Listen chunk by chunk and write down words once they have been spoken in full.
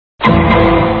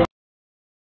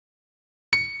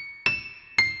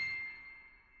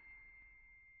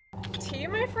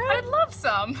my friend? I'd love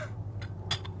some.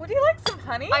 Would you like some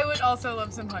honey? I would also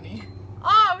love some honey.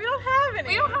 Oh, we don't have any.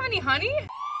 We don't have any honey?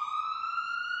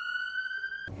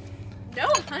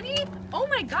 No honey? Oh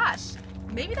my gosh.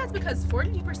 Maybe that's because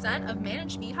 42% of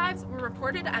managed beehives were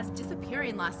reported as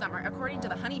disappearing last summer, according to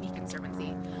the Honeybee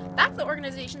Conservancy. That's the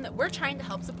organization that we're trying to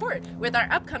help support with our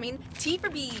upcoming Tea for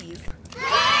Bees.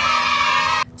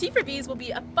 Tea for Bees will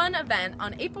be a fun event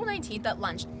on April 19th at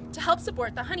lunch to help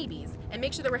support the honeybees and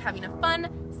make sure that we're having a fun,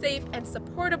 safe, and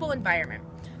supportable environment.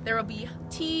 There will be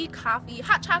tea, coffee,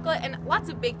 hot chocolate, and lots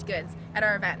of baked goods at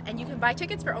our event, and you can buy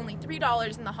tickets for only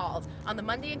 $3 in the halls on the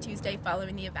Monday and Tuesday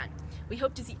following the event. We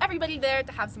hope to see everybody there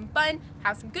to have some fun,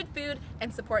 have some good food,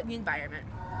 and support the environment.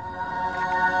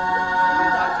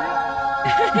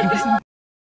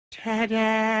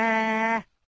 Ta-da!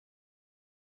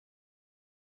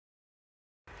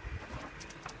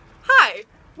 Hi,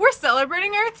 we're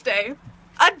celebrating Earth Day,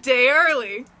 a day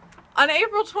early. On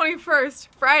April 21st,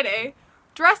 Friday,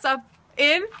 dress up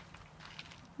in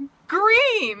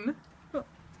green,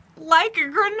 like a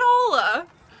granola,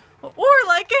 or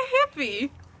like a hippie.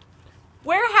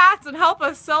 Wear hats and help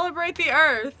us celebrate the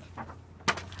Earth.